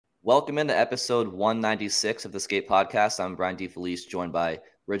Welcome into episode 196 of the Skate Podcast. I'm Brian DeFelice, joined by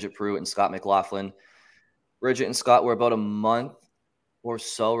Bridget Pruitt and Scott McLaughlin. Bridget and Scott, we're about a month or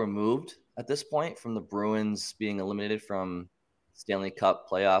so removed at this point from the Bruins being eliminated from Stanley Cup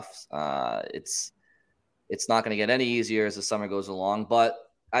playoffs. It's not going to get any easier as the summer goes along, but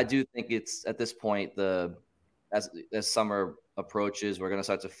I do think it's at this point as summer approaches, we're going to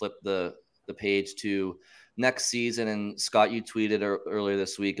start to flip the page to next season. And Scott, you tweeted earlier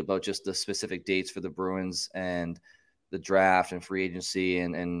this week about just the specific dates for the Bruins and the draft and free agency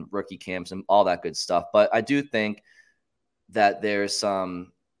and rookie camps and all that good stuff. But I do think that there's a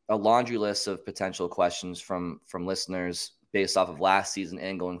laundry list of potential questions from listeners based off of last season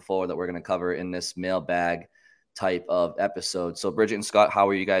and going forward that we're going to cover in this mailbag type of episode. So Bridget and Scott, how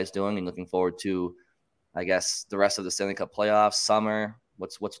are you guys doing? And looking forward to, I guess, the rest of the Stanley Cup playoffs, summer.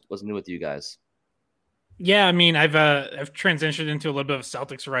 What's new with you guys? Yeah, I mean, I've transitioned into a little bit of a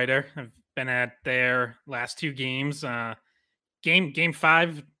Celtics writer. I've been at their last two games. Game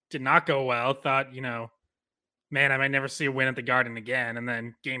 5 did not go well. Thought, man, I might never see a win at the Garden again. And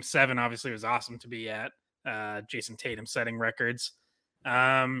then Game 7 obviously was awesome to be at. Jason Tatum setting records. Yeah,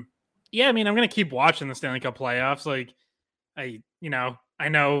 I mean, I'm gonna keep watching the Stanley Cup playoffs. Like, I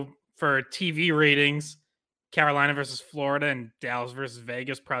know for TV ratings, Carolina versus Florida and Dallas versus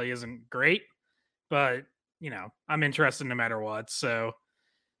Vegas probably isn't great, but I'm interested no matter what. So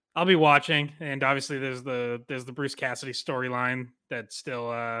I'll be watching. And obviously there's the Bruce Cassidy storyline that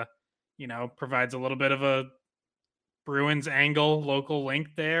still provides a little bit of a Bruins angle, local link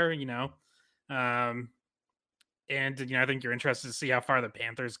there, and I think you're interested to see how far the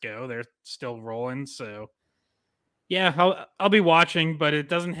Panthers go. They're still rolling. So yeah, I'll be watching, but it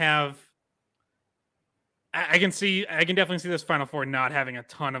doesn't have, I can definitely see this Final Four not having a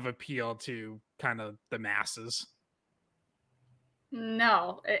ton of appeal to kind of the masses.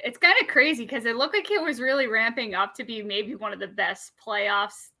 No, it's kind of crazy because it looked like it was really ramping up to be maybe one of the best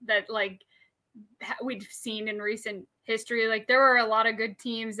playoffs that we've seen in recent history. Like there were a lot of good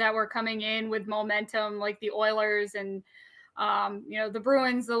teams that were coming in with momentum, like the Oilers and the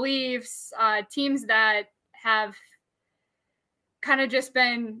Bruins, the Leafs, teams that have kind of just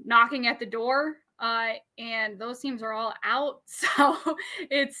been knocking at the door. And those teams are all out. So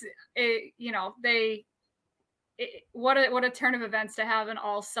what a turn of events to have an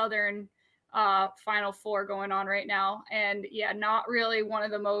all Southern Final Four going on right now. And yeah, not really one of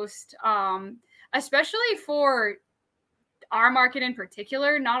the most, especially for our market in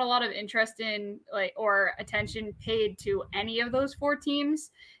particular, not a lot of interest in or attention paid to any of those four teams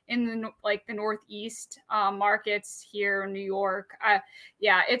in the Northeast markets here in New York.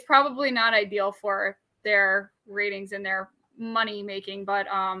 Yeah, it's probably not ideal for their ratings and their money making, but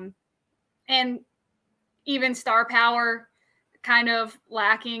and even star power kind of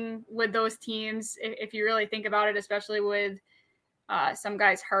lacking with those teams if you really think about it, especially with some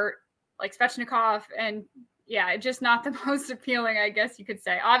guys hurt like Svechnikov, and yeah, just not the most appealing, I guess you could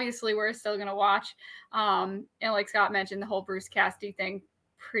say. Obviously, we're still going to watch. And like Scott mentioned, the whole Bruce Cassidy thing,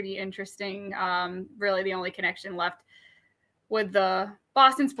 pretty interesting. Really the only connection left with the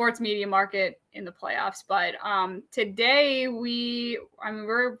Boston sports media market in the playoffs. But today we're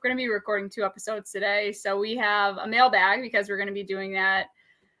going to be recording 2 episodes today. So we have a mailbag because we're going to be doing that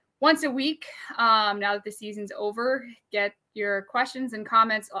once a week. Now that the season's over, get your questions and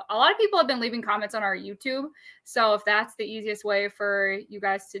comments. A lot of people have been leaving comments on our YouTube. So if that's the easiest way for you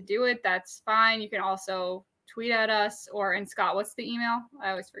guys to do it, that's fine. You can also tweet at us and Scott, what's the email? I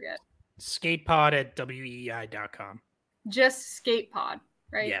always forget. skatepod@weei.com. Just skatepod,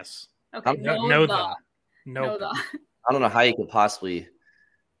 right? Yes. Okay. No. I don't know how you could possibly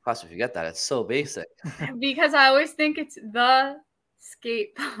forget that. It's so basic. Because I always think it's the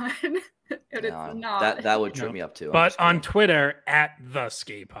skate pod. It's not. That would trip me up too. But on Twitter @the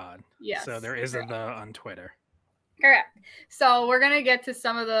skate pod. Yes. So there is a the on Twitter. Correct. So we're gonna get to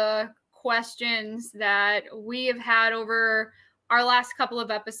some of the questions that we have had over our last couple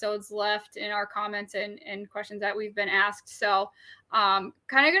of episodes left in our comments and questions that we've been asked. So kind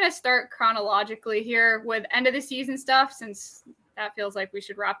of going to start chronologically here with end of the season stuff, since that feels like we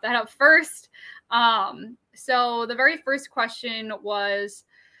should wrap that up first. So the very first question was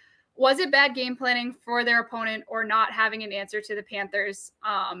it bad game planning for their opponent or not having an answer to the Panthers?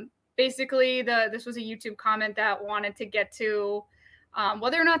 Basically, this was a YouTube comment that wanted to get to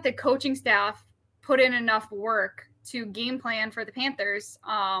whether or not the coaching staff put in enough work to game plan for the Panthers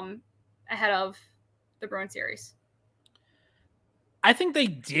ahead of the Bruins series. I think they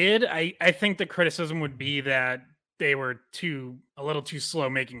did. I think the criticism would be that they were a little too slow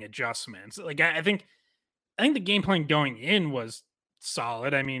making adjustments. Like I think the game plan going in was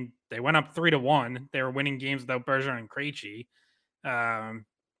solid. I mean, they went up 3-1. They were winning games without Bergeron and Krejci.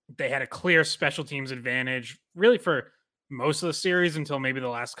 They had a clear special teams advantage really for most of the series until maybe the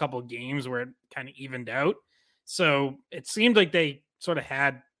last couple of games where it kind of evened out. So it seemed like they sort of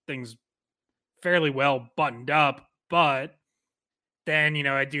had things fairly well buttoned up, but then,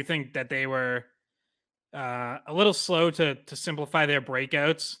 I do think that they were a little slow to simplify their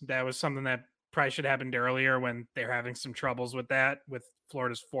breakouts. That was something that probably should have happened earlier when they're having some troubles with that, with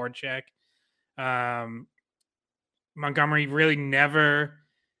Florida's forecheck. Montgomery really never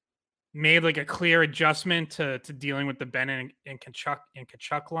made like a clear adjustment to dealing with the Bennett and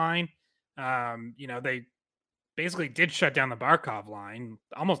Kachuk line. They basically did shut down the Barkov line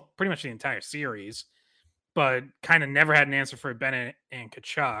almost pretty much the entire series, but kind of never had an answer for Bennett and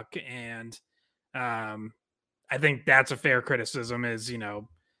Kachuk. And I think that's a fair criticism is,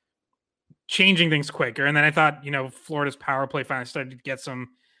 changing things quicker. And then I thought, Florida's power play finally started to get some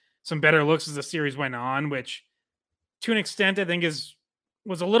better looks as the series went on, which to an extent I think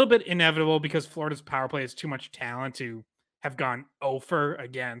was a little bit inevitable because Florida's power play has too much talent to have gone over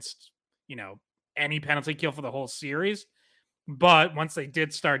against, any penalty kill for the whole series. But once they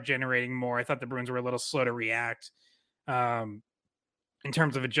did start generating more, I thought the Bruins were a little slow to react in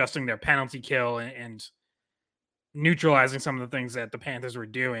terms of adjusting their penalty kill and neutralizing some of the things that the Panthers were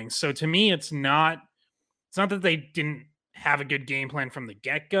doing. So to me, it's not that they didn't have a good game plan from the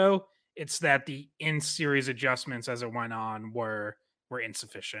get-go. It's that the in-series adjustments as it went on were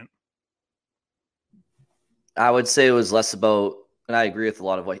insufficient. I would say it was less about, and I agree with a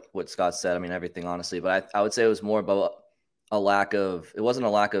lot of what Scott said. I mean, everything, honestly, but I would say it was more about it wasn't a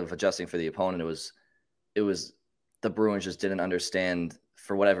lack of adjusting for the opponent. It was the Bruins just didn't understand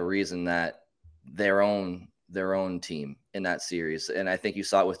for whatever reason that their own team in that series. And I think you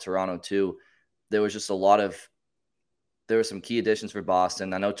saw it with Toronto too. There was just there were some key additions for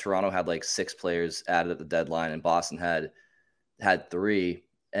Boston. I know Toronto had like 6 players added at the deadline and Boston had 3.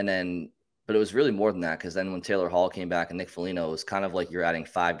 But it was really more than that, because then when Taylor Hall came back and Nick Foligno, it was kind of like you're adding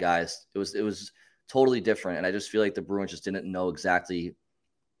 5 guys. It was totally different. And I just feel like the Bruins just didn't know exactly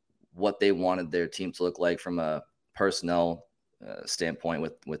what they wanted their team to look like from a personnel standpoint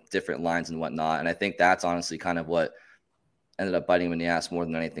with different lines and whatnot. And I think that's honestly kind of what ended up biting them in the ass more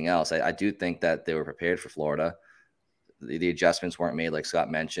than anything else. I do think that they were prepared for Florida. The adjustments weren't made like Scott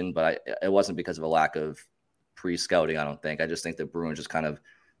mentioned, but it wasn't because of a lack of pre-scouting, I don't think. I just think the Bruins just kind of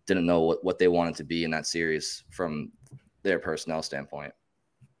didn't know what they wanted to be in that series from their personnel standpoint.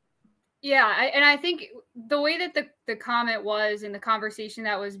 Yeah, and I think the way that the comment was and the conversation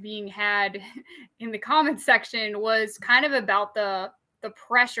that was being had in the comments section was kind of about the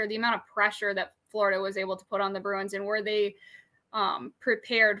pressure, the amount of pressure that Florida was able to put on the Bruins, and were they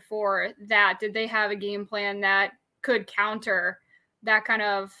prepared for that? Did they have a game plan that could counter that kind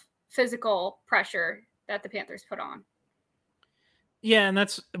of physical pressure that the Panthers put on? Yeah, and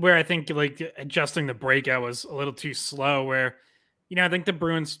that's where I think like adjusting the breakout was a little too slow, where, I think the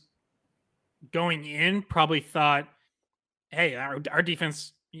Bruins going in probably thought, hey, our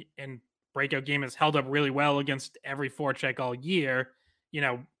defense and breakout game has held up really well against every forecheck all year.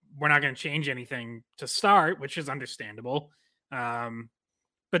 We're not going to change anything to start, which is understandable.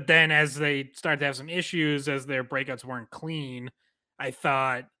 But then as they started to have some issues, as their breakouts weren't clean, I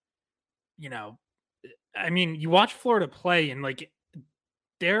thought, you watch Florida play and like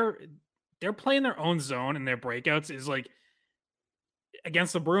they're playing their own zone, and their breakouts is like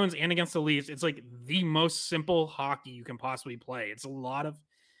against the Bruins and against the Leafs. It's like the most simple hockey you can possibly play. It's a lot of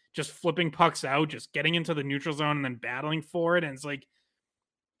just flipping pucks out, just getting into the neutral zone and then battling for it. And it's like,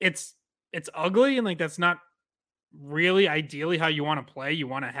 it's ugly. And like, that's not really ideally how you want to play. You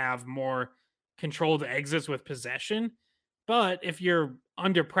want to have more controlled exits with possession. But if you're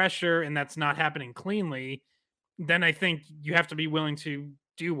under pressure and that's not happening cleanly, then I think you have to be willing to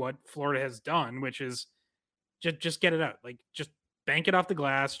do what Florida has done, which is just get it out. Like, just bank it off the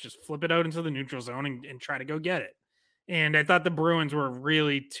glass, just flip it out into the neutral zone and try to go get it. And I thought the Bruins were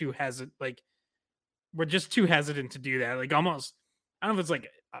really too hesitant. Like, we're just too hesitant to do that. Like, almost, I don't know if it's like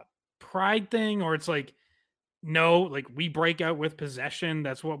a pride thing or it's like, no, like we break out with possession.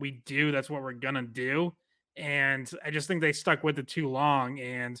 That's what we do. That's what we're going to do. And I just think they stuck with it too long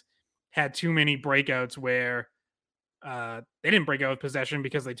and had too many breakouts where they didn't break out with possession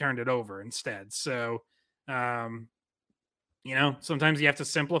because they turned it over instead. So, sometimes you have to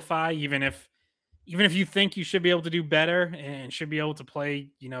simplify, even if you think you should be able to do better and should be able to play,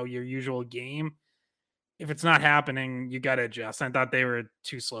 your usual game. If it's not happening, you got to adjust. I thought they were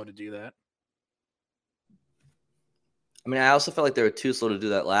too slow to do that. I mean, I also felt like they were too slow to do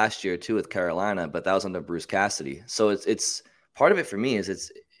that last year too with Carolina, but that was under Bruce Cassidy. So it's part of it for me is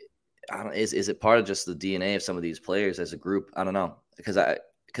is it part of just the DNA of some of these players as a group? I don't know,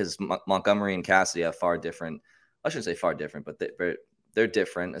 because Montgomery and Cassidy have far different. I shouldn't say far different, but they're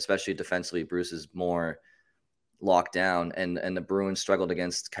different, especially defensively. Bruce is more locked down, and the Bruins struggled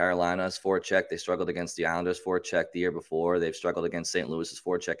against Carolina's forecheck. They struggled against the Islanders' forecheck the year before. They've struggled against St. Louis's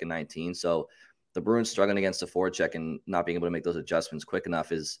forecheck in 19. So the Bruins struggling against the forecheck and not being able to make those adjustments quick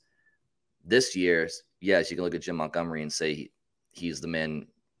enough is this year. Yes, you can look at Jim Montgomery and say he's the man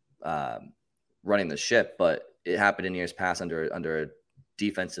running the ship, but it happened in years past under a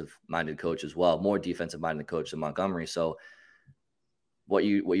defensive-minded coach as well, more defensive-minded coach than Montgomery. So what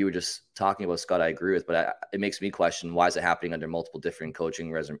you were just talking about, Scott, I agree with, but it makes me question, why is it happening under multiple different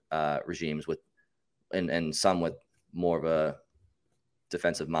coaching regimes with and some with more of a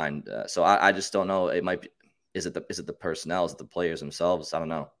defensive mind. So I just don't know. It might be, is it the personnel? Is it the players themselves? I don't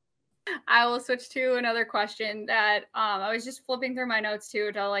know. I will switch to another question that I was just flipping through my notes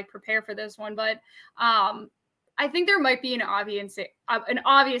too to like prepare for this one, but I think there might be an obvious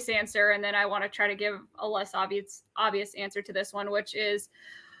answer, and then I want to try to give a less obvious answer to this one, which is,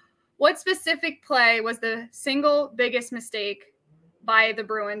 what specific play was the single biggest mistake by the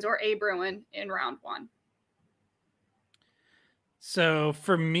Bruins or a Bruin in round one? So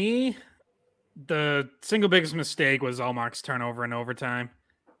for me, the single biggest mistake was Ullmark's turnover in overtime.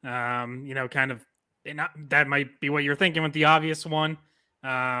 Kind of that might be what you're thinking with the obvious one.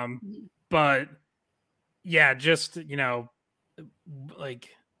 But yeah, just, like,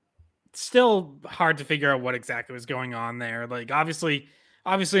 still hard to figure out what exactly was going on there. Like, obviously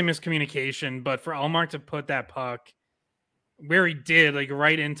miscommunication, but for Ullmark to put that puck where he did, like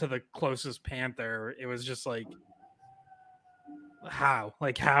right into the closest Panther, it was just like, how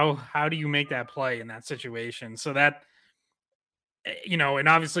do you make that play in that situation? So that, and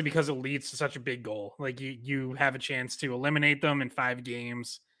obviously because it leads to such a big goal, like you have a chance to eliminate them in 5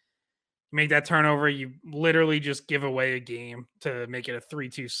 games, make that turnover, you literally just give away a game to make it a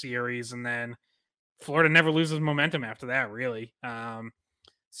 3-2 series, and then Florida never loses momentum after that, really.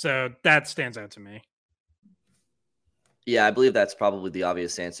 So that stands out to me. Yeah, I believe that's probably the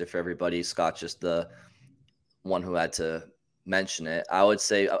obvious answer for everybody. Scott's just the one who had to mention it. I would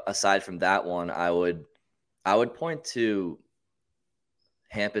say, aside from that one, I would point to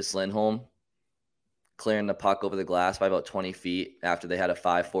Hampus Lindholm clearing the puck over the glass by about 20 feet after they had a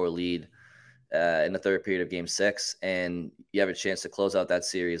 5-4 lead in the third period of Game 6, and you have a chance to close out that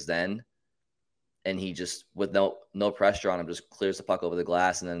series then. And he just, with no pressure on him, just clears the puck over the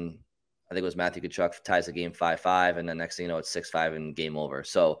glass, and then I think it was Matthew Tkachuk ties the game 5-5, and then next thing you know, it's 6-5 and game over.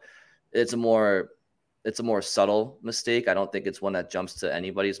 So it's a more subtle mistake. I don't think it's one that jumps to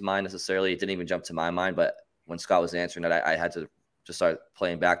anybody's mind necessarily. It didn't even jump to my mind, but when Scott was answering that, I had to just start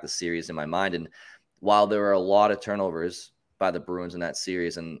playing back the series in my mind. And while there were a lot of turnovers by the Bruins in that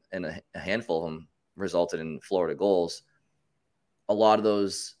series, and a handful of them resulted in Florida goals, a lot of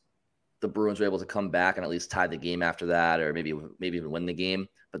those, the Bruins were able to come back and at least tie the game after that, or maybe even win the game.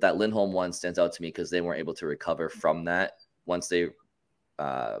 But that Lindholm one stands out to me because they weren't able to recover from that. Once they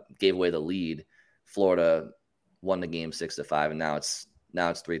gave away the lead, Florida won the game 6-5, and now it's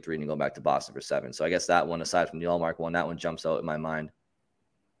 3-3, and you go back to Boston for 7. So I guess that one, aside from the Ullmark one, that one jumps out in my mind.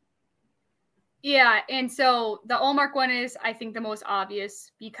 Yeah, and so the Ullmark one is, I think, the most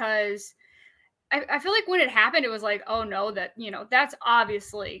obvious, because I feel like when it happened, it was like, oh no, that's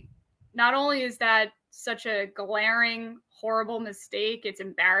obviously, not only is that such a glaring, horrible mistake, it's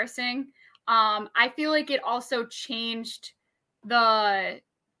embarrassing. I feel like it also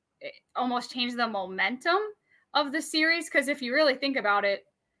almost changed the momentum of the series, because if you really think about it,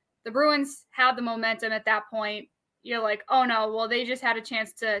 the Bruins had the momentum at that point. You're like, oh no, well, they just had a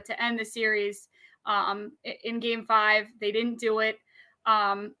chance to end the series in Game 5. They didn't do it.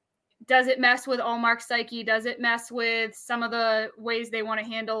 Does it mess with Ullmark's psyche? Does it mess with some of the ways they want to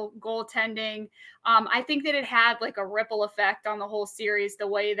handle goaltending? I think that it had like a ripple effect on the whole series, the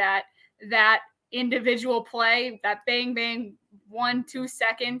way that individual play, that bang, bang, 1-2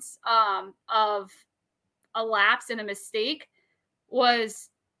 seconds of a lapse and a mistake was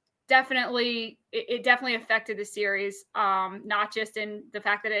definitely affected the series, not just in the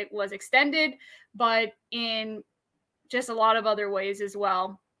fact that it was extended, but in just a lot of other ways as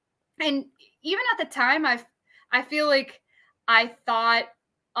well. And even at the time, I feel like I thought,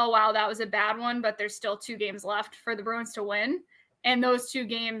 oh wow, that was a bad one, but there's still 2 games left for the Bruins to win, and those 2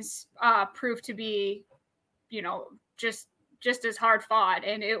 games proved to be, just as hard fought.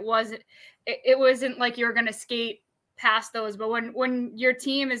 And it wasn't like you were going to skate past those. But when your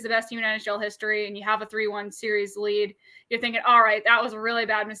team is the best team in NHL history and you have a 3-1 series lead, you're thinking, all right, that was a really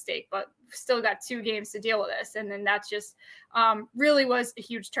bad mistake, but still got 2 games to deal with this. And then that's just really was a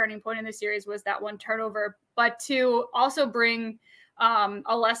huge turning point in the series, was that one turnover. But to also bring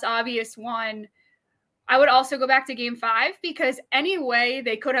a less obvious one, I would also go back to game 5, because any way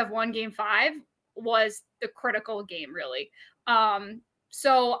they could have won game 5 was the critical game, really.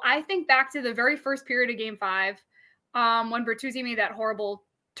 So I think back to the very first period of game 5, when Bertuzzi made that horrible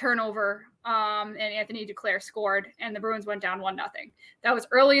turnover, and Anthony Duclair scored, and the Bruins went down 1-0. That was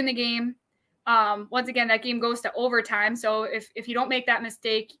early in the game. Once again, that game goes to overtime. So if you don't make that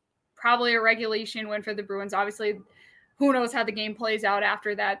mistake, probably a regulation win for the Bruins. Obviously, who knows how the game plays out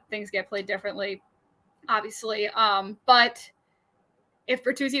after that. Things get played differently, obviously. But if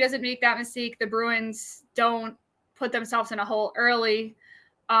Bertuzzi doesn't make that mistake, the Bruins don't put themselves in a hole early.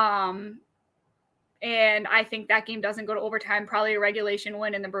 And I think that game doesn't go to overtime, probably a regulation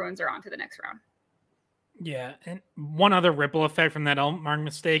win, and the Bruins are on to the next round. Yeah, and one other ripple effect from that Ullmark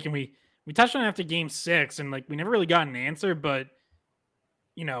mistake, and we touched on it after game 6, and like we never really got an answer, but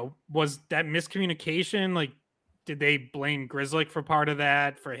was that miscommunication? Like, did they blame Grzelcyk for part of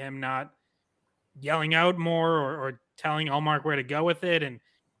that, for him not yelling out more or telling Ullmark where to go with it? And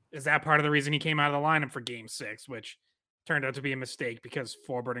is that part of the reason he came out of the lineup for game 6, which turned out to be a mistake because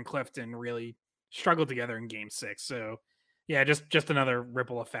Forbort and Clifton really struggled together in game 6. So yeah, just another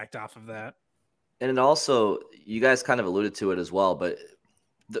ripple effect off of that. And it also, you guys kind of alluded to it as well, but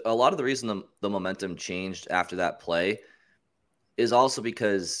a lot of the reason the momentum changed after that play is also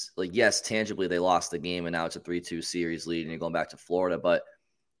because, like, yes, tangibly they lost the game and now it's a 3-2 series lead and you're going back to Florida. But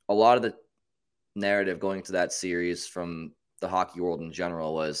a lot of the narrative going to that series from the hockey world in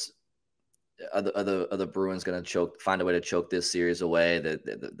general was, are the Bruins going to find a way to choke this series away?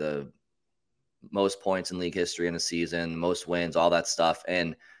 The most points in league history in a season, most wins, all that stuff.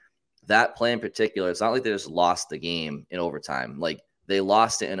 And that play in particular, it's not like they just lost the game in overtime. Like, they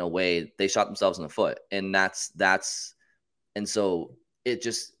lost it in a way, they shot themselves in the foot. And and so it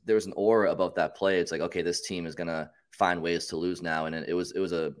just, there was an aura about that play. It's like, okay, this team is going to find ways to lose now. And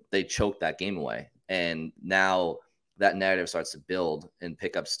they choked that game away. And now that narrative starts to build and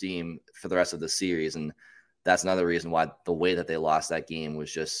pick up steam for the rest of the series. And that's another reason why the way that they lost that game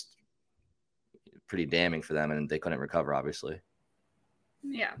was just pretty damning for them, and they couldn't recover, obviously.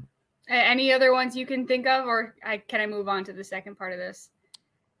 Yeah. Any other ones you can think of, or can I move on to the second part of this?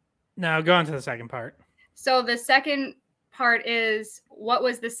 No, go on to the second part. So the second part is, what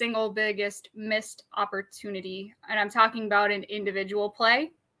was the single biggest missed opportunity? And I'm talking about an individual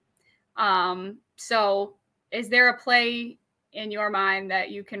play. So is there a play in your mind that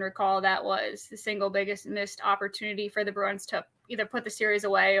you can recall that was the single biggest missed opportunity for the Bruins to either put the series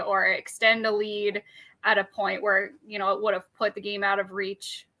away or extend a lead at a point where, it would have put the game out of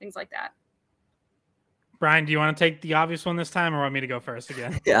reach, things like that? Brian, do you want to take the obvious one this time, or want me to go first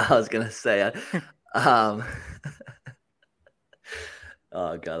again? Yeah, I was going to say, oh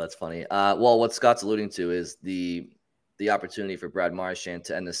God, that's funny. Well, what Scott's alluding to is the opportunity for Brad Marchand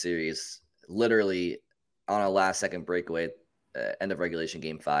to end the series literally on a last-second breakaway, end of regulation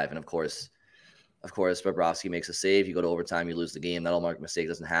game 5. And of course, Bobrovsky makes a save. You go to overtime, you lose the game. That Ullmark mistake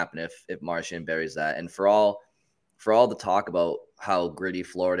doesn't happen if Marchand buries that. And for all the talk about how gritty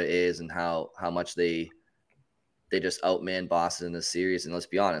Florida is and how much they just outmanned Boston in the series, and let's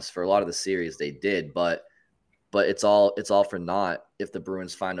be honest, for a lot of the series they did, but it's all for naught if the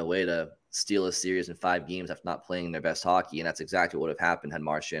Bruins find a way to steal a series in 5 games after not playing their best hockey. And that's exactly what would have happened had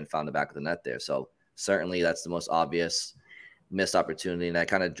Marchand found the back of the net there. So certainly that's the most obvious missed opportunity, and I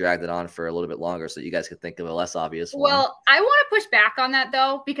kind of dragged it on for a little bit longer so you guys could think of a less obvious one. Well, I want to push back on that,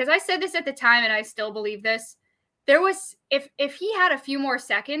 though, because I said this at the time and I still believe this. There was, if he had a few more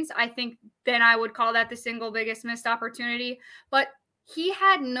seconds, I think then I would call that the single biggest missed opportunity. But he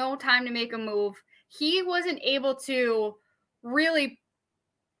had no time to make a move. He wasn't able to really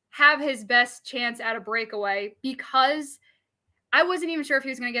have his best chance at a breakaway because I wasn't even sure if he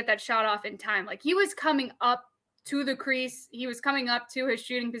was going to get that shot off in time. Like, he was coming up to the crease. He was coming up to his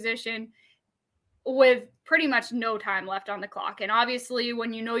shooting position with pretty much no time left on the clock. And obviously,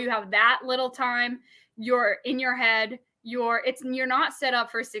 when you have that little time, you're in your head, you're not set up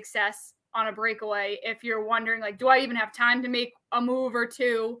for success on a breakaway. If you're wondering, like, do I even have time to make a move or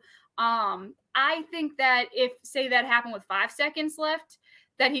two? I think that if, say, that happened with 5 seconds left,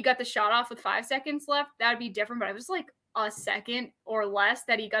 that he got the shot off with 5 seconds left, that'd be different. But it was like a second or less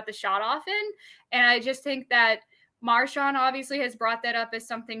that he got the shot off in. And I just think that Marchand obviously has brought that up as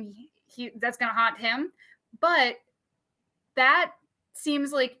something that's going to haunt him. But that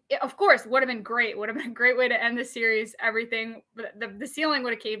seems like, of course, would have been great. Would have been a great way to end the series. Everything, the ceiling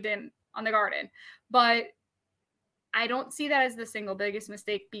would have caved in on the Garden. But I don't see that as the single biggest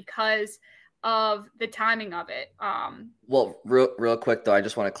mistake because of the timing of it. Well, real quick though, I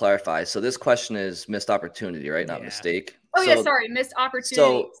just want to clarify. So this question is missed opportunity, right? Not mistake. Oh yeah, sorry, missed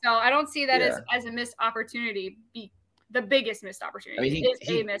opportunity. So I don't see that as a missed opportunity. The biggest missed opportunity. I mean,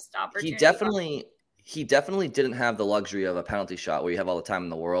 a missed opportunity. He definitely didn't have the luxury of a penalty shot where you have all the time in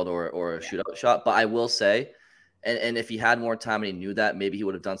the world or a shootout shot. But I will say, and if he had more time and he knew that, maybe he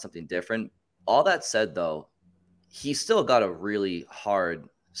would have done something different. All that said, though, he still got a really hard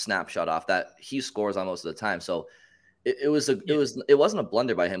snapshot off that he scores on most of the time. So it wasn't a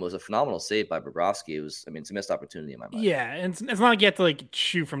blunder by him. It was a phenomenal save by Bobrovsky. It's a missed opportunity in my mind. Yeah, and it's not like you have to like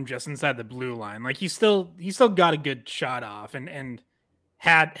shoot from just inside the blue line. Like he still got a good shot off and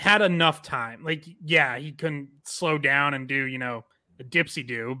had enough time. Like, yeah, he couldn't slow down and do, a dipsy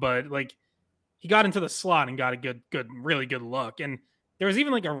do, but like he got into the slot and got a really good look. And there was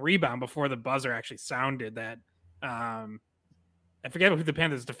even like a rebound before the buzzer actually sounded that I forget who the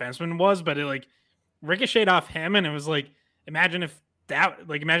Panthers defenseman was, but it like ricocheted off him, and it was like, imagine if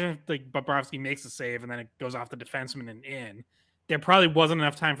Bobrovsky makes a save and then it goes off the defenseman and in. There probably wasn't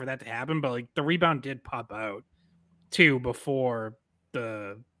enough time for that to happen, but like the rebound did pop out too before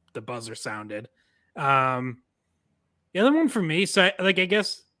the buzzer sounded. The other one for me, so I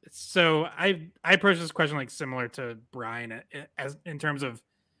guess so I approach this question like similar to Brian as in terms of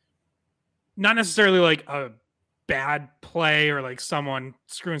not necessarily like a bad play or like someone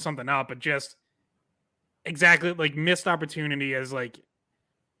screwing something up, but just exactly like missed opportunity as like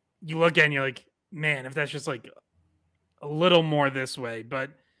you look at and you're like, man, if that's just like a little more this way. But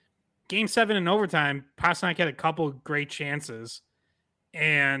game 7 in overtime, Pastrnak had a couple great chances,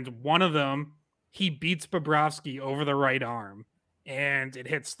 and one of them he beats Bobrovsky over the right arm, and it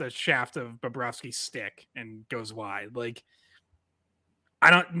hits the shaft of Bobrovsky's stick and goes wide. Like,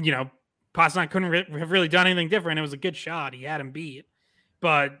 I don't, Pastrnak couldn't have really done anything different. It was a good shot. He had him beat.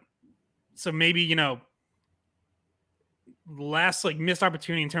 But so maybe, less like missed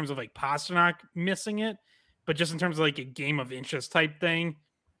opportunity in terms of like Pastrnak missing it, but just in terms of like a game of inches type thing,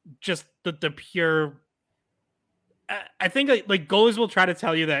 just the pure. I think like goalies will try to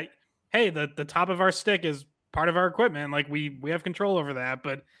tell you that, hey, the top of our stick is part of our equipment. Like we have control over that.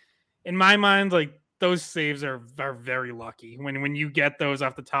 But in my mind, like those saves are very lucky when you get those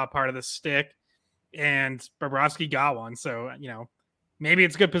off the top part of the stick, and Bobrovsky got one. So, maybe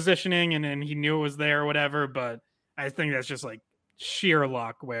it's good positioning and he knew it was there or whatever, but I think that's just like sheer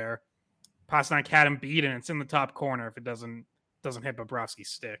luck where Pastrnak had him beat and it's in the top corner if it doesn't hit Bobrovsky's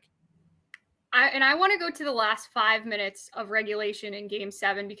stick. I want to go to the last 5 minutes of regulation in game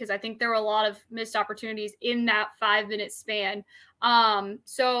 7, because I think there were a lot of missed opportunities in that 5-minute span.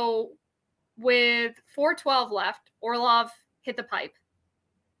 So with 4:12 left, Orlov hit the pipe.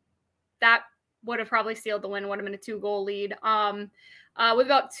 That would have probably sealed the win, would have been a 2-goal lead. With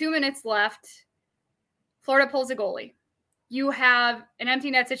about 2 minutes left, Florida pulls a goalie. You have an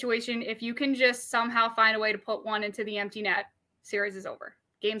empty net situation. If you can just somehow find a way to put one into the empty net, series is over.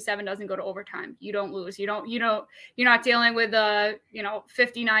 Game 7 doesn't go to overtime. You don't lose. You're not dealing with a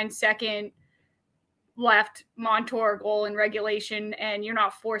 59-second left Montour goal in regulation, and you're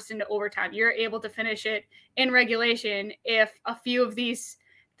not forced into overtime. You're able to finish it in regulation if a few of these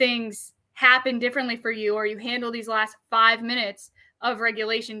things happen differently for you, or you handle these last 5 minutes of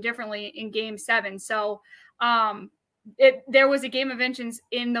regulation differently in game 7. So there was a game of inches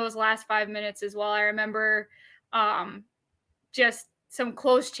in those last 5 minutes as well. I remember just some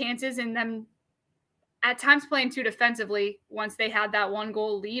close chances and them at times playing too defensively once they had that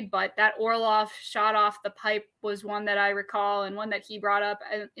 1-goal lead. But that Orlov shot off the pipe was one that I recall, and one that he brought up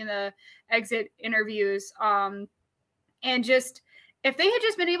in the exit interviews. And just, if they had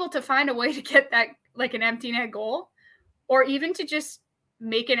just been able to find a way to get that, like an empty net goal, or even to just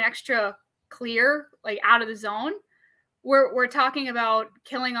make an extra clear, like out of the zone, we're talking about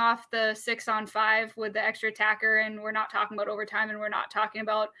killing off the 6-on-5 with the extra attacker, and we're not talking about overtime, and we're not talking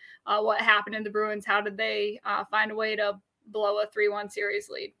about what happened in the Bruins. How did they find a way to blow a 3-1 series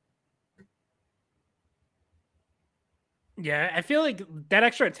lead? Yeah, I feel like that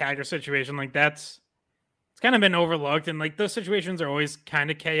extra attacker situation, like it's kind of been overlooked, and like those situations are always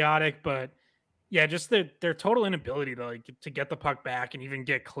kind of chaotic, but yeah, just their total inability to get the puck back and even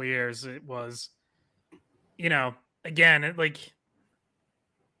get clears. It was, again,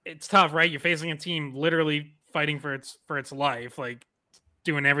 it's tough, right? You're facing a team literally fighting for its life, like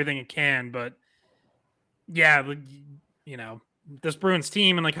doing everything it can. But yeah, this Bruins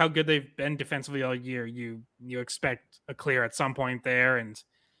team and like how good they've been defensively all year, you expect a clear at some point there, and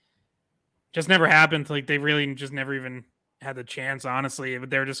just never happened. Like they really just never even had the chance, honestly. But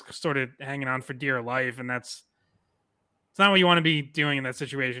they're just sort of hanging on for dear life, and that's it's not what you want to be doing in that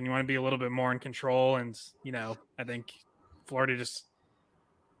situation. You want to be a little bit more in control. And, I think Florida just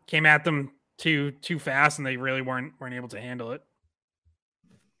came at them too fast, and they really weren't able to handle it.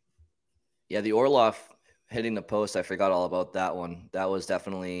 Yeah, the Orlov hitting the post, I forgot all about that one. That was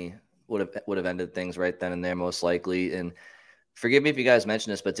definitely would have ended things right then and there, most likely. And forgive me if you guys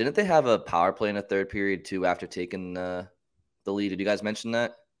mentioned this, but didn't they have a power play in the third period too after taking the lead? Did you guys mention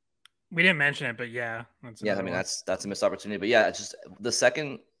that? We didn't mention it, but yeah, Yeah, I mean that's a missed opportunity. But yeah, it's just the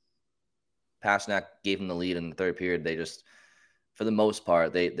second Pasternak gave them the lead in the third period, they just, for the most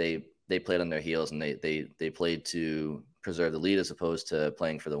part, they played on their heels, and they played to preserve the lead as opposed to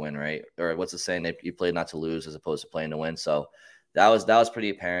playing for the win, right? Or what's the saying? You played not to lose as opposed to playing to win. So that was pretty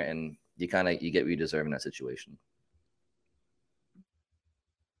apparent, and you get what you deserve in that situation.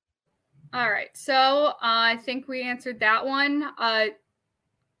 All right, so I think we answered that one.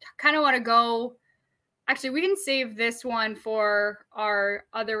 Kind of want to go. Actually, we didn't save this one for our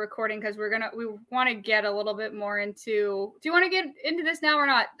other recording because we want to get a little bit more into. Do you want to get into this now or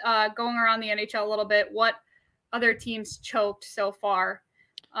not? Going around the NHL a little bit. What other teams choked so far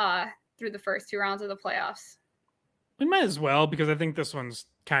through the first 2 rounds of the playoffs? We might as well, because I think this one's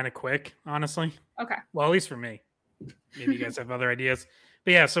kind of quick, honestly. Okay. Well, at least for me. Maybe you guys have other ideas.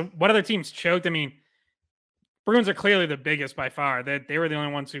 But yeah, so what other teams choked? I mean, Bruins are clearly the biggest by far. They were the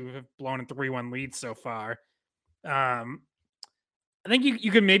only ones who have blown a 3-1 lead so far. I think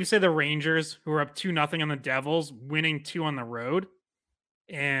you could maybe say the Rangers, who are up 2-0 on the Devils, winning 2 on the road,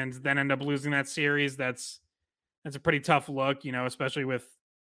 and then end up losing that series. That's a pretty tough look, especially with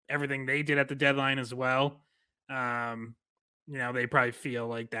everything they did at the deadline as well. They probably feel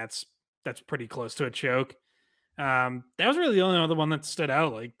like that's pretty close to a choke. That was really the only other one that stood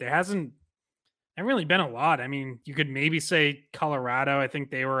out. Like, there hasn't really been a lot. I mean, you could maybe say Colorado. I think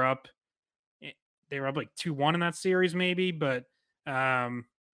they were up like 2-1 in that series, maybe. But as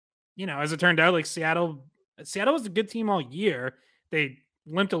it turned out, like Seattle was a good team all year. They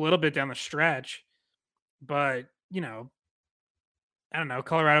limped a little bit down the stretch, but I don't know.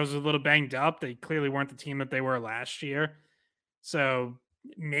 Colorado was a little banged up. They clearly weren't the team that they were last year. So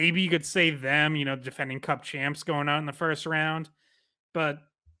maybe you could say them, defending cup champs going out in the first round. But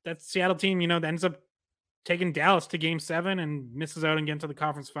that Seattle team, that ends up taking Dallas to game 7 and misses out and getting to the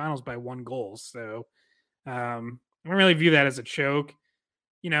conference finals by 1 goal. So I don't really view that as a choke.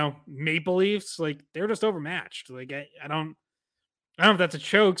 Maple Leafs, like, they're just overmatched. Like, I don't know if that's a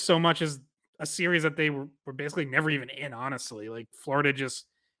choke so much as a series that they were basically never even in, honestly. Like, Florida just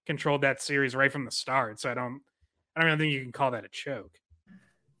controlled that series right from the start. So I don't really think you can call that a choke.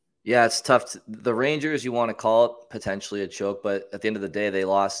 Yeah, it's tough. The Rangers, you want to call it potentially a choke, but at the end of the day, they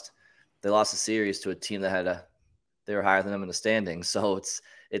lost the series to a team that they were higher than them in the standings. So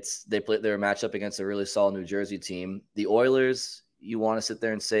they were matched up against a really solid New Jersey team. The Oilers, you want to sit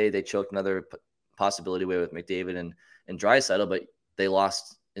there and say they choked another possibility away with McDavid and Draisaitl, but they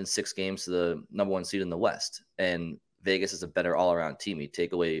lost in 6 games to the number 1 seed in the West. And Vegas is a better all-around team. You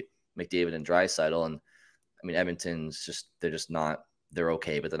take away McDavid and Draisaitl, and I mean, Edmonton's they're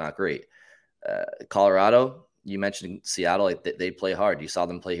okay, but they're not great. Colorado, you mentioned Seattle, like they play hard. You saw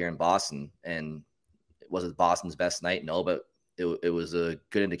them play here in Boston, and was it Boston's best night? No, but it was a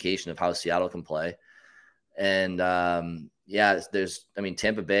good indication of how Seattle can play. And Tampa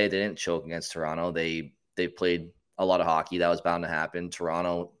Bay, they didn't choke against Toronto. They played a lot of hockey. That was bound to happen.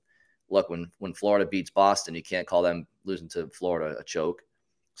 Toronto, look, when Florida beats Boston, you can't call them losing to Florida a choke.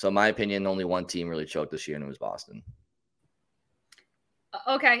 So in my opinion, only one team really choked this year, and it was Boston.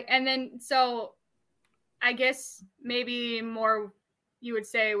 Okay. And then, so I guess maybe more you would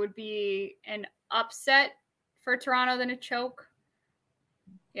say would be an upset for Toronto than a choke.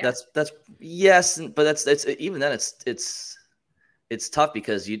 Yeah. That's yes, but that's even then it's tough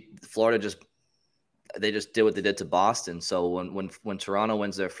because Florida they just did what they did to Boston. So when Toronto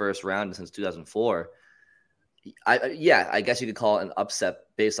wins their first round since 2004, I guess you could call it an upset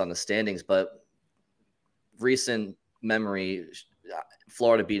based on the standings, but recent memory,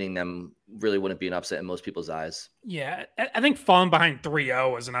 Florida beating them really wouldn't be an upset in most people's eyes. Yeah, I think falling behind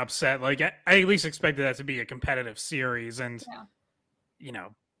 3-0 was an upset. Like, I at least expected that to be a competitive series, and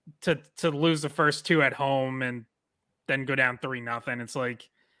to lose the first 2 at home and then go down 3-0, it's like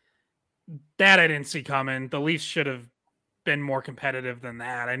that I didn't see coming. The Leafs should have been more competitive than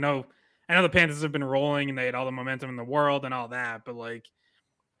that. I know the Panthers have been rolling and they had all the momentum in the world and all that, but like,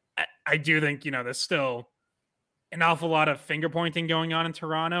 I do think there's still an awful lot of finger pointing going on in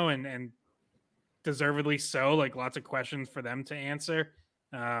Toronto, and deservedly so. Like, lots of questions for them to answer.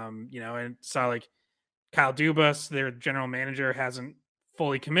 And saw like Kyle Dubas, their general manager, hasn't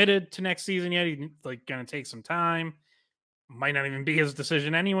fully committed to next season yet. He's like going to take some time. might not even be his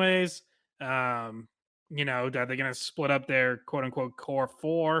decision anyways. Are they going to split up their quote unquote core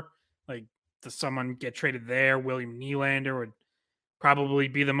four? Like, does someone get traded there? William Nylander would probably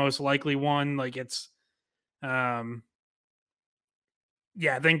be the most likely one. Like, it's, I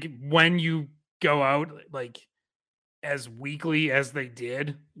think when you go out like as weakly as they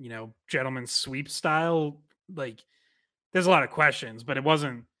did, gentleman's sweep style, like there's a lot of questions, but it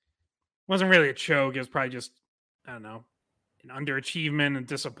wasn't really a choke. It was probably just, I don't know, an underachievement and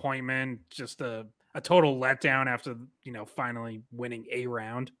disappointment, just a total letdown after, finally winning a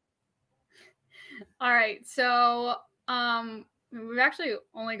round. All right. So we've actually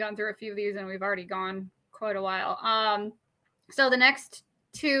only gone through a few of these and we've already gone quite a while. So the next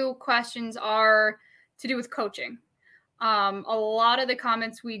two questions are to do with coaching. A lot of the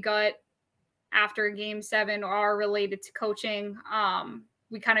comments we got after Game 7 are related to coaching.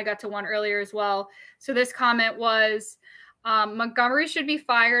 We kind of got to one earlier as well. So this comment was, Montgomery should be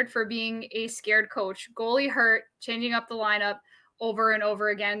fired for being a scared coach. Goalie hurt, changing up the lineup over and over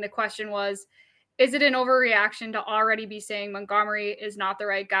again. The question was, is it an overreaction to already be saying Montgomery is not the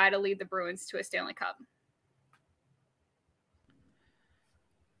right guy to lead the Bruins to a Stanley Cup?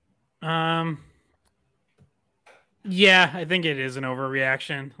 Yeah, I think it is an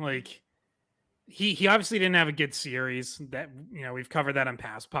overreaction. Like, he obviously didn't have a good series. That, we've covered that on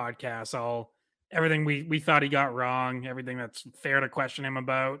past podcasts. Everything we thought he got wrong, everything that's fair to question him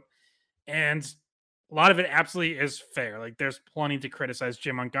about, and a lot of it absolutely is fair. Like, there's plenty to criticize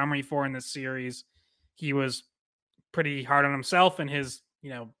Jim Montgomery for in this series. He was pretty hard on himself in his,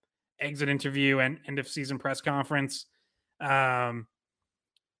 exit interview and end of season press conference. But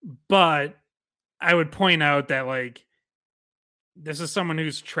I would point out that, like, this is someone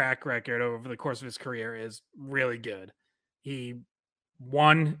whose track record over the course of his career is really good. He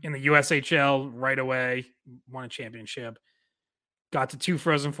won in the USHL right away, won a championship, got to 2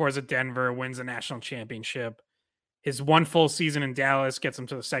 Frozen Fours at Denver, wins a national championship. His one full season in Dallas gets him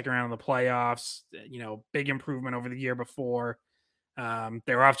to the second round of the playoffs. Big improvement over the year before.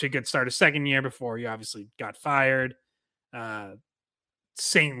 They were off to a good start a second year before he obviously got fired.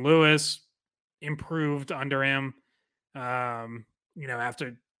 St. Louis improved under him.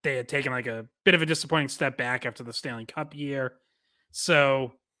 After they had taken like a bit of a disappointing step back after the Stanley Cup year.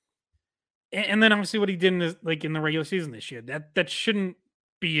 So, and then obviously what he did in the regular season this year, that shouldn't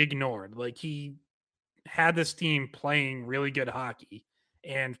be ignored. Like, he had this team playing really good hockey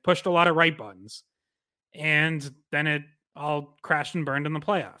and pushed a lot of right buttons, and then it all crashed and burned in the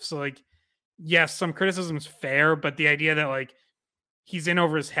playoffs. So, like, yes, some criticism is fair, but the idea that, like, he's in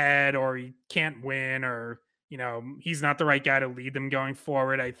over his head or he can't win or, he's not the right guy to lead them going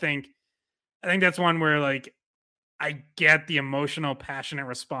forward. I think that's one where, like, I get the emotional, passionate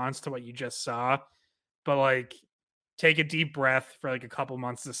response to what you just saw, but, like, take a deep breath for like a couple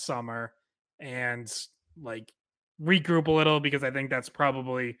months this summer and, like, regroup a little, because I think that's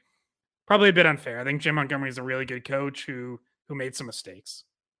probably a bit unfair. I think Jim Montgomery is a really good coach who made some mistakes.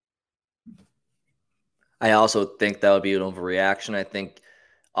 I also think that would be an overreaction. I think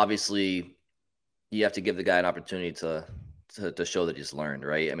obviously you have to give the guy an opportunity to show that he's learned,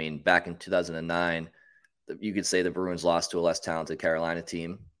 right? I mean, back in 2009, you could say the Bruins lost to a less talented Carolina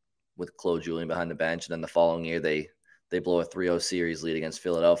team with Claude Julien behind the bench. And then the following year, they blow a 3-0 series lead against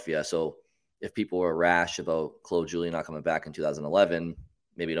Philadelphia. So if people were rash about Claude Julien not coming back in 2011,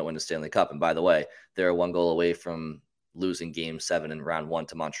 maybe you don't win the Stanley Cup. And by the way, they're 1 goal away from losing Game 7 in round 1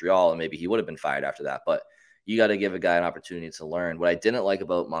 to Montreal, and maybe he would have been fired after that. But you got to give a guy an opportunity to learn. What I didn't like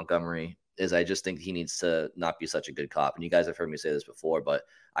about Montgomery is I just think he needs to not be such a good cop. And you guys have heard me say this before, but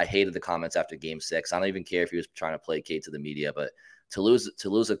I hated the comments after Game 6. I don't even care if he was trying to placate to the media, but to lose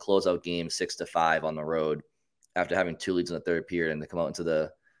a closeout game 6-5 on the road after having 2 leads in the third period, and to come out into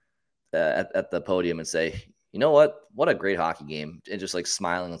the at the podium and say, you know what a great hockey game, and just like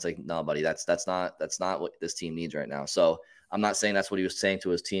smiling. It's like, no, buddy, that's not what this team needs right now. So I'm not saying that's what he was saying to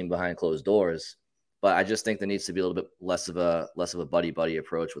his team behind closed doors, but I just think there needs to be a little bit less of a buddy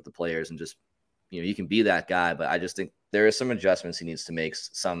approach with the players, and just, you can be that guy, but I just think there is some adjustments he needs to make.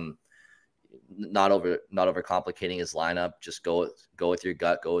 Some not over complicating his lineup. Just go with your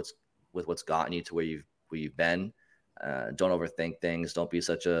gut. Go with what's gotten you to where you've been. Don't overthink things. Don't be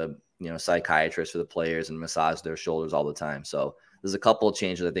such a psychiatrist for the players and massage their shoulders all the time. So there's a couple of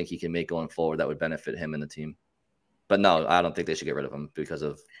changes I think he can make going forward that would benefit him and the team. But no, I don't think they should get rid of him because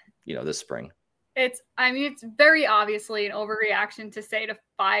of this spring. It's very obviously an overreaction to say to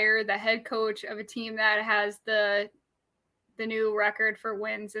fire the head coach of a team that has the new record for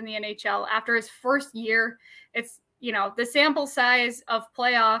wins in the NHL after his first year. It's, the sample size of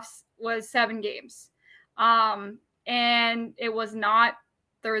playoffs was 7 games. and it was not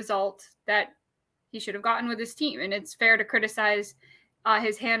the result that he should have gotten with his team. And it's fair to criticize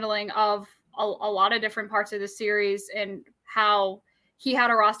his handling of a lot of different parts of the series and how he had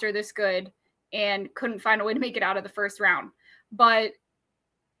a roster this good and couldn't find a way to make it out of the first round. But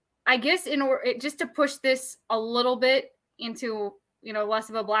I guess in order just to push this a little bit into, you know, less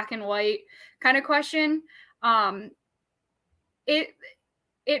of a black and white kind of question,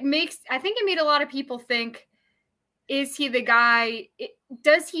 it makes, I think it made a lot of people think, is he the guy?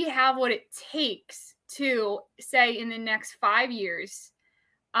 Does he have what it takes to say in the next 5 years?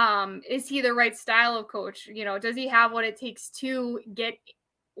 Is he the right style of coach? You know, does he have what it takes to get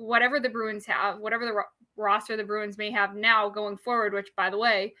whatever the Bruins have, whatever the roster the Bruins may have now going forward, which, by the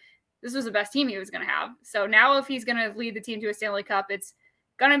way, this was the best team he was going to have. So now if he's going to lead the team to a Stanley Cup, it's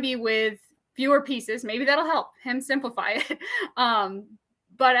going to be with fewer pieces. Maybe that'll help him simplify it.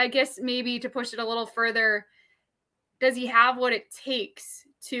 But I guess maybe to push it a little further, does he have what it takes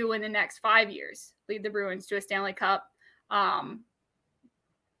to, in the next 5 years, lead the Bruins to a Stanley Cup?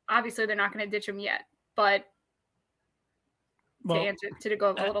 Obviously, they're not going to ditch him yet, but to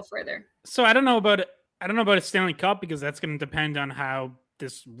go a little further. So I don't know about a Stanley Cup, because that's going to depend on how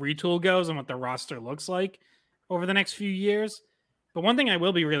this retool goes and what the roster looks like over the next few years. But one thing I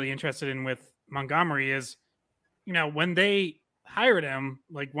will be really interested in with Montgomery is, you know, when they hired him,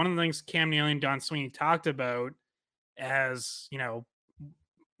 like one of the things Cam Neely and Don Sweeney talked about as, you know,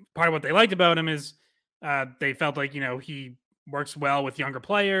 part of what they liked about him is they felt like, you know, he works well with younger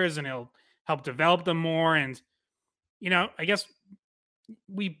players and he'll help develop them more. And, you know, I guess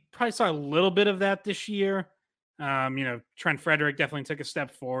we probably saw a little bit of that this year. You know, Trent Frederick definitely took a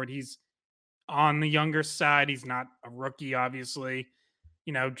step forward. He's on the younger side. He's not a rookie, obviously.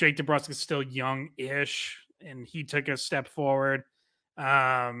 You know, Jake DeBrusk is still young-ish, and he took a step forward.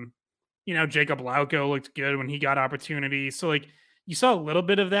 You know, Jacob Lauko looked good when he got opportunities. So, like, you saw a little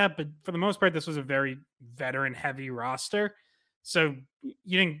bit of that, but for the most part, this was a very veteran-heavy roster. So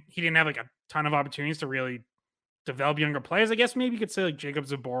he didn't have like a ton of opportunities to really develop younger players. I guess maybe you could say like Jacob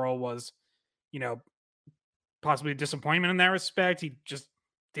Zaboral was, you know, possibly a disappointment in that respect. He just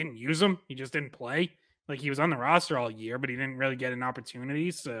didn't use him. He just didn't play. Like, he was on the roster all year, but he didn't really get an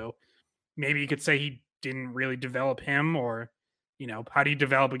opportunity. So maybe you could say he didn't really develop him, or, you know, how do you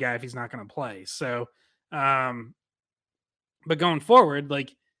develop a guy if he's not going to play? So, but going forward,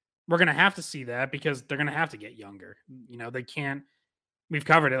 like, we're going to have to see that because they're going to have to get younger. You know, they can't, we've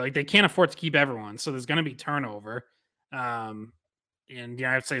covered it. Like, they can't afford to keep everyone. So there's going to be turnover. And,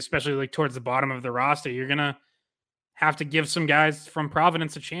 yeah, I'd say, especially like towards the bottom of the roster, you're going to have to give some guys from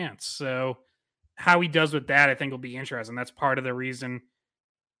Providence a chance. So how he does with that, I think, will be interesting. That's part of the reason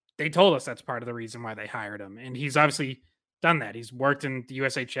they told us that's part of the reason why they hired him. And he's obviously done that. He's worked in the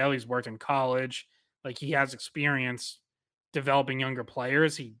USHL. He's worked in college. Like, he has experience developing younger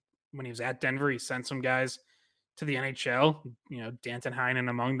players. When he was at Denver, he sent some guys to the NHL, you know, Danton Heinen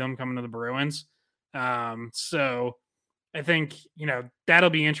among them, coming to the Bruins. So I think, you know, that'll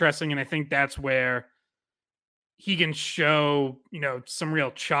be interesting. And I think that's where he can show, you know, some real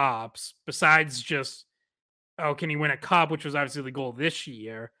chops besides just, oh, can he win a cup, which was obviously the goal this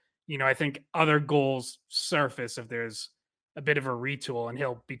year. You know, I think other goals surface if there's a bit of a retool, and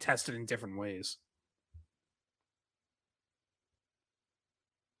he'll be tested in different ways.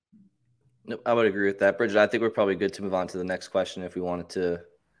 Nope, I would agree with that. Bridget, I think we're probably good to move on to the next question if we wanted to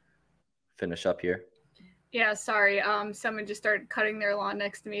finish up here. Yeah, sorry. Someone just started cutting their lawn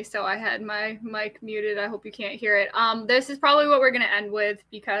next to me, so I had my mic muted. I hope you can't hear it. This is probably what we're going to end with,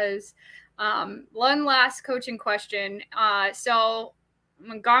 because one last coaching question. So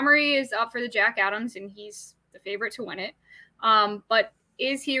Montgomery is up for the Jack Adams, and he's the favorite to win it. But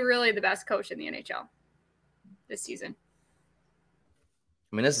is he really the best coach in the NHL this season?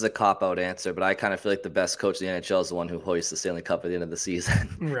 I mean, this is a cop-out answer, but I kind of feel like the best coach in the NHL is the one who hoists the Stanley Cup at the end of the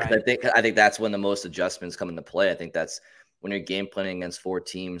season. Right. I think that's when the most adjustments come into play. I think that's when you're game planning against 4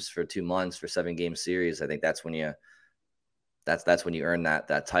 teams for 2 months for 7-game series. I think that's when you earn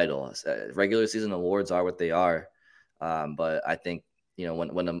that title. Regular season awards are what they are, but I think, you know,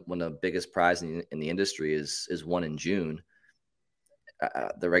 when the biggest prize in the industry is won in June.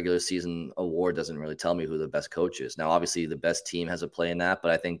 The regular season award doesn't really tell me who the best coach is. Now, obviously, the best team has a play in that, but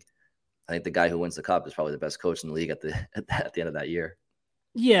I think the guy who wins the cup is probably the best coach in the league at the end of that year.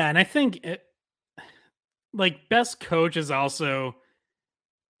 Yeah, and I think best coach is also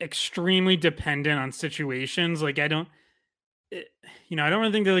extremely dependent on situations. Like, I don't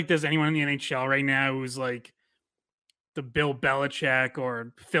really think that there's anyone in the NHL right now who's like the Bill Belichick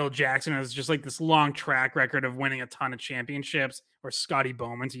or Phil Jackson has just like this long track record of winning a ton of championships, or Scotty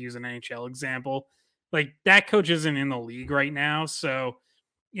Bowman, to use an NHL example. Like that coach isn't in the league right now. So,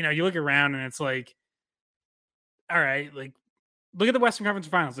 you look around and it's like, all right, like look at the Western Conference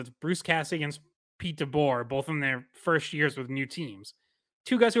Finals. It's Bruce Cassidy against Pete DeBoer, both in their first years with new teams.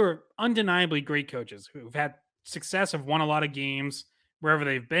 Two guys who are undeniably great coaches who've had success, have won a lot of games wherever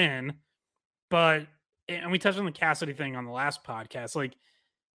they've been. But, and we touched on the Cassidy thing on the last podcast. Like,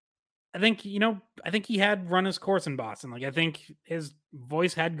 I think he had run his course in Boston. Like, I think his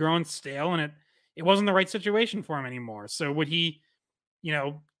voice had grown stale, and it wasn't the right situation for him anymore. So would he,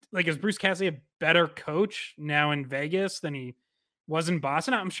 like, is Bruce Cassidy a better coach now in Vegas than he was in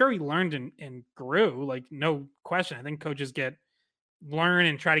Boston? I'm sure he learned and grew. Like, no question. I think coaches learn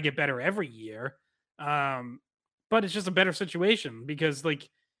and try to get better every year. But it's just a better situation because, like,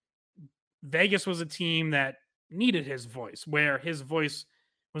 Vegas was a team that needed his voice, where his voice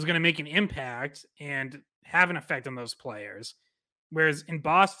was going to make an impact and have an effect on those players. Whereas in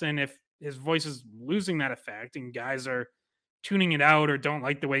Boston, if his voice is losing that effect and guys are tuning it out or don't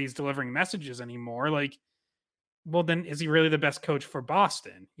like the way he's delivering messages anymore, like, well, then is he really the best coach for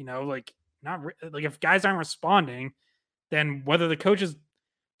Boston? Like, like if guys aren't responding, then whether the coach is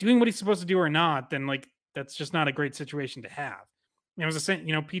doing what he's supposed to do or not, then like that's just not a great situation to have. It was the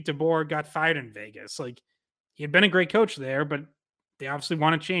same, Pete DeBoer got fired in Vegas. Like, he had been a great coach there, but they obviously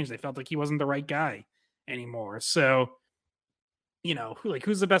want to change. They felt like he wasn't the right guy anymore. So,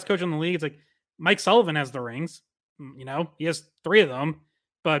 who's the best coach in the league? It's like Mike Sullivan has the rings. He has 3 of them,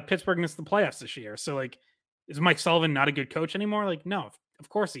 but Pittsburgh missed the playoffs this year. So, like, is Mike Sullivan not a good coach anymore? Like, no, of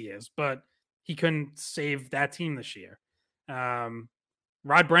course he is, but he couldn't save that team this year.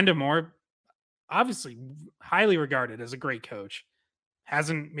 Rod Brendamore, obviously highly regarded as a great coach,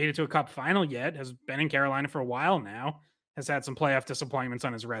 hasn't made it to a cup final yet, has been in Carolina for a while now, has had some playoff disappointments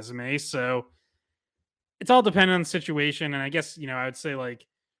on his resume. So it's all dependent on the situation. And I guess, I would say, like,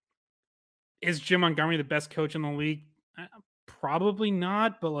 is Jim Montgomery the best coach in the league? Probably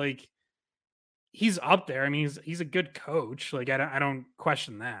not, but like, he's up there. I mean, he's a good coach. Like, I don't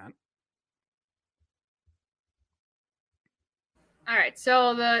question that. All right,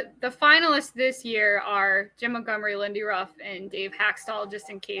 so the finalists this year are Jim Montgomery, Lindy Ruff, and Dave Hackstall, just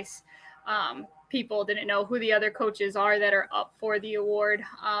in case people didn't know who the other coaches are that are up for the award.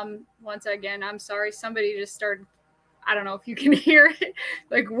 Once again, I'm sorry, somebody just started, I don't know if you can hear it,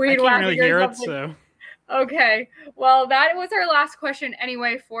 like weed whacking. I can't really hear it, so. Okay, well, that was our last question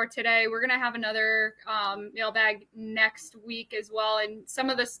anyway for today. We're going to have another mailbag next week as well, and some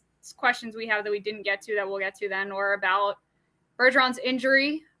of the questions we have that we didn't get to that we'll get to then were about Bergeron's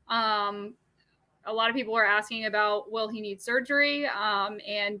injury. A lot of people are asking about, will he need surgery,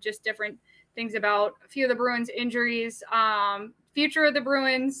 and just different things about a few of the Bruins injuries, future of the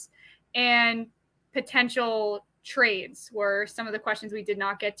Bruins, and potential trades were some of the questions we did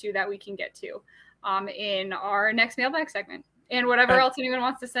not get to that we can get to in our next mailbag segment, and whatever else anyone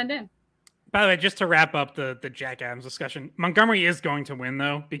wants to send in. By the way, just to wrap up the Jack Adams discussion, Montgomery is going to win,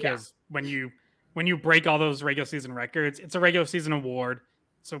 though, because when you break all those regular season records, it's a regular season award.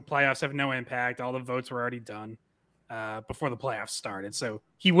 So playoffs have no impact. All the votes were already done before the playoffs started. So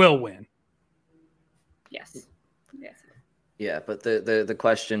he will win. Yes. Yeah, but the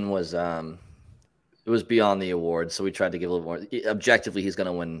question was it was beyond the award, so we tried to give a little more objectively. He's going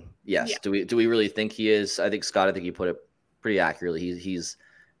to win. Yes. Yeah. Do we really think he is? I think Scott. I think he put it pretty accurately. He's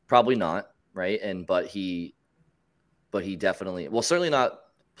probably not, right? But he definitely, well, certainly not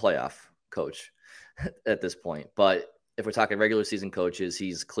playoff coach at this point. But if we're talking regular season coaches,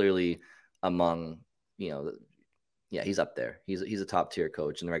 he's clearly among, he's up there. He's a top tier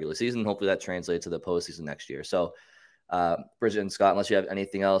coach in the regular season. Hopefully that translates to the postseason next year. So, Bridget and Scott, unless you have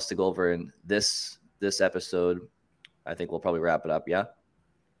anything else to go over in this episode, I think we'll probably wrap it up. Yeah.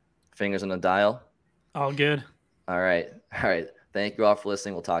 Fingers on the dial. All good. All right. Thank you all for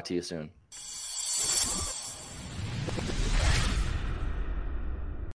listening. We'll talk to you soon.